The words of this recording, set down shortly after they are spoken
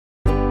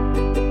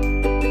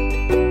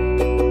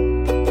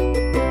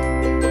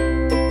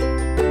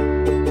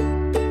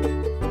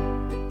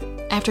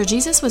After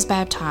Jesus was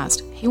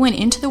baptized, he went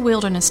into the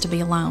wilderness to be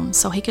alone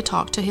so he could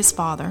talk to his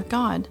Father,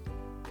 God.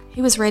 He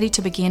was ready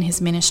to begin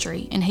his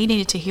ministry, and he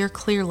needed to hear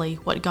clearly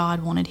what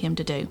God wanted him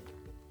to do.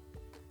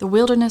 The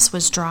wilderness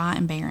was dry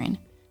and barren.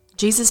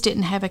 Jesus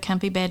didn't have a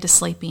comfy bed to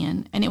sleep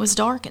in, and it was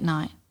dark at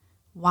night.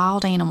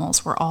 Wild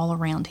animals were all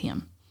around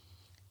him.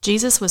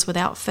 Jesus was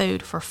without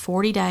food for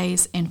 40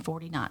 days and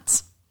 40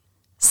 nights.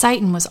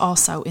 Satan was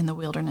also in the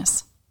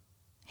wilderness.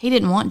 He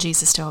didn't want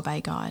Jesus to obey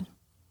God.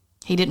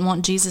 He didn't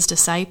want Jesus to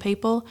save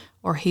people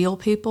or heal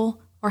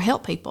people or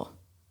help people.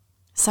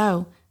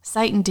 So,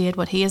 Satan did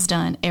what he has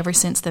done ever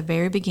since the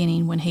very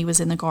beginning when he was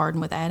in the garden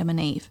with Adam and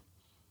Eve.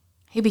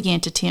 He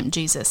began to tempt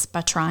Jesus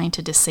by trying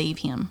to deceive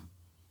him.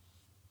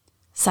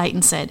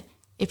 Satan said,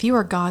 "If you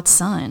are God's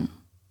son."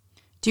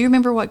 Do you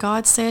remember what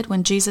God said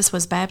when Jesus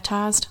was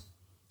baptized?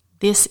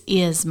 "This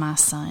is my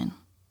son."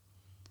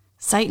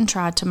 Satan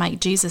tried to make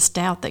Jesus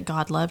doubt that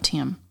God loved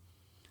him.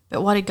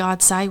 But what did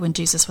God say when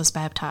Jesus was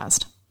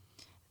baptized?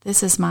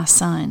 "This is my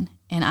son,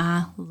 and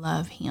I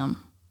love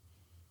him."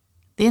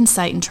 Then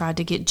Satan tried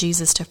to get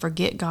Jesus to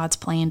forget God's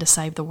plan to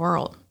save the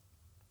world.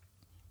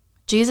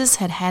 Jesus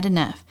had had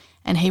enough,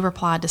 and he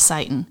replied to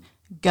Satan,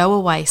 "Go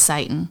away,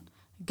 Satan.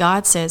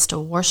 God says to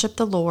worship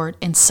the Lord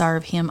and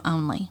serve him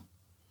only."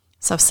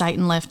 So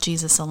Satan left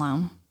Jesus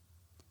alone.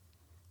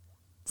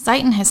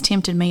 Satan has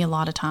tempted me a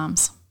lot of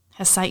times.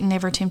 Has Satan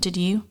ever tempted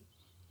you?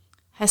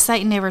 Has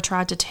Satan ever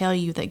tried to tell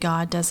you that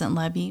God doesn't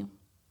love you?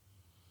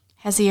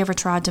 Has he ever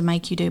tried to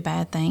make you do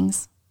bad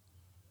things?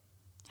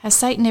 Has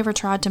Satan ever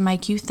tried to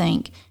make you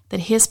think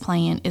that his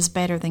plan is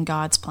better than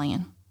God's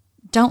plan?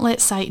 Don't let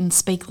Satan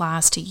speak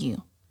lies to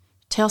you.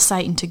 Tell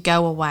Satan to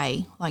go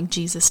away like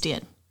Jesus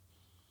did.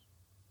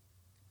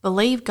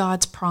 Believe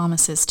God's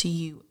promises to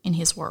you in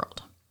his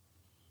world.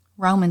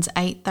 Romans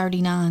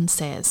 8:39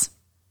 says,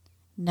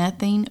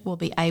 "Nothing will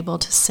be able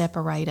to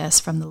separate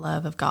us from the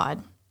love of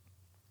God."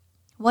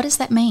 What does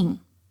that mean?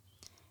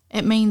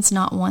 It means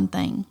not one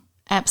thing.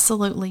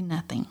 Absolutely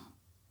nothing.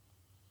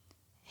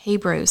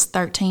 Hebrews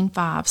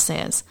 13:5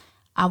 says,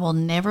 "I will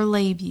never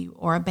leave you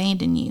or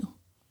abandon you."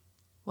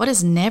 What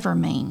does never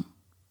mean?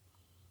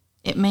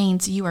 It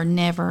means you are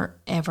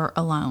never, ever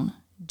alone.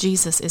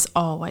 Jesus is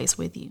always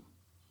with you.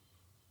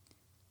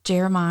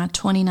 Jeremiah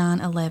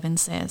 29:11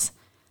 says,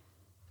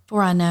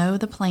 "For I know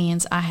the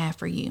plans I have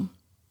for you,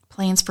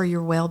 plans for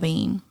your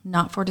well-being,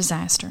 not for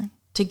disaster,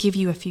 to give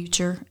you a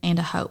future and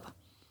a hope."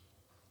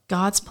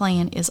 God's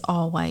plan is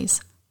always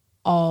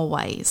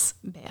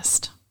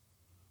best.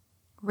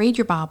 Read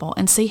your Bible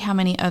and see how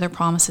many other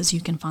promises you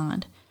can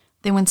find.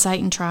 Then when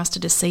Satan tries to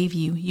deceive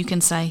you, you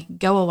can say,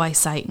 "Go away,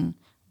 Satan.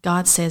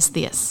 God says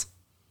this."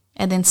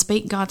 And then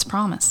speak God's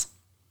promise.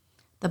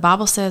 The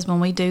Bible says when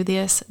we do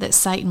this, that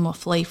Satan will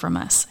flee from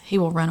us. He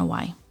will run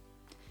away.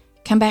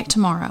 Come back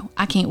tomorrow.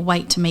 I can't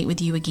wait to meet with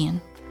you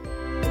again.